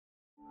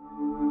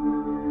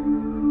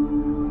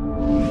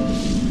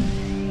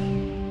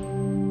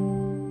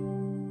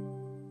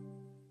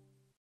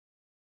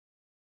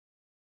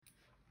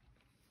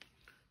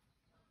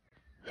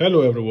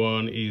Hello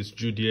everyone, it's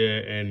Jude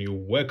here and you're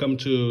welcome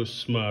to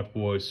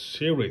Smartwatch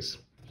series.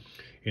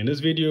 In this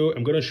video,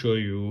 I'm going to show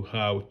you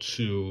how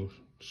to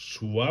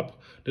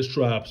swap the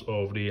straps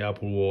of the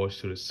Apple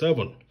Watch Series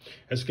 7.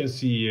 As you can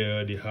see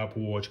here, the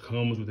Apple Watch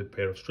comes with a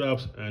pair of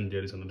straps and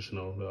there is an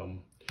additional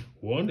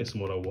one, a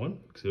smaller one.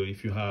 So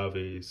if you have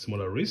a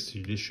smaller wrist,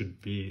 this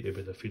should be a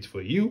better fit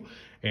for you,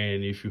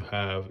 and if you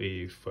have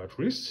a fat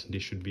wrist,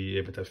 this should be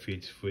a better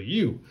fit for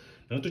you.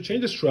 Now to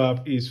change the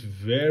strap is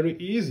very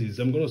easy.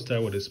 So I'm going to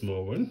start with a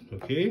small one.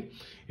 Okay,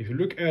 if you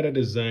look at the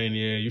design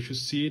here, you should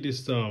see this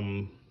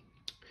button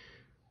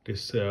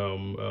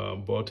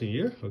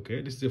here.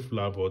 Okay, this is a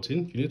flat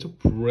button. You need to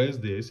press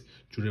this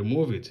to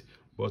remove it,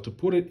 but to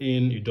put it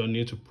in, you don't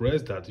need to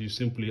press that. You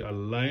simply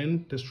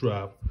align the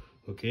strap,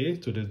 okay,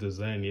 to this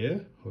design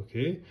here,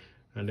 okay,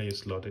 and then you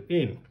slot it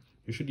in.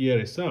 You should hear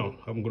a sound.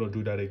 I'm going to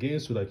do that again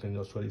so that I can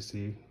actually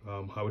see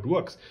how it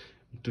works.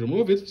 To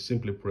remove it,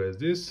 simply press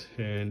this,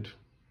 and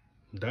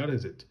that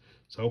is it.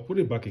 So I'll put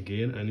it back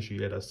again, and you should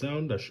hear that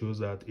sound that shows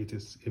that it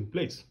is in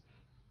place.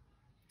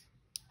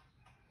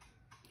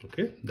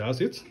 Okay,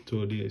 that's it.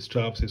 So the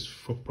straps is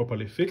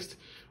properly fixed.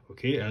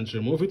 Okay, and to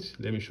remove it,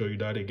 let me show you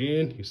that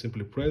again. You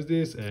simply press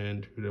this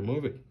and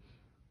remove it.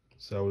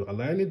 So I will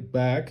align it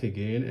back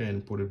again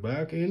and put it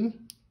back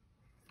in.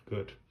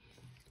 Good.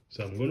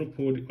 So I'm going to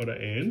pull the other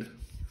end.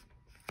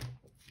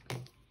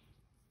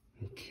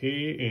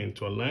 Okay, and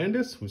to align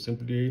this, we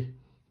simply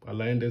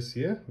align this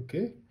here.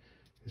 Okay,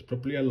 it's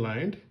properly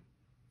aligned.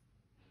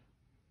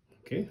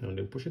 Okay, and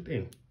then push it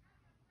in.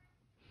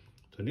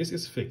 So this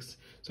is fixed.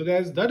 So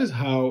guys, that is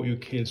how you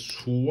can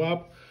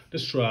swap the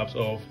straps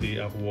of the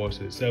Apple Watch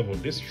Series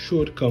 7. This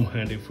should come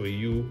handy for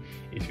you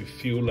if you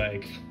feel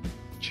like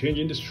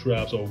changing the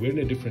straps or wearing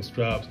a different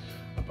straps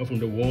apart from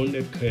the one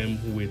that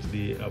came with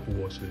the Apple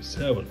Watch Series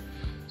 7.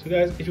 So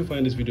guys, if you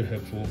find this video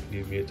helpful,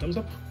 give me a thumbs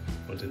up.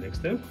 Until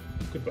next time,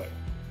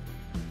 goodbye.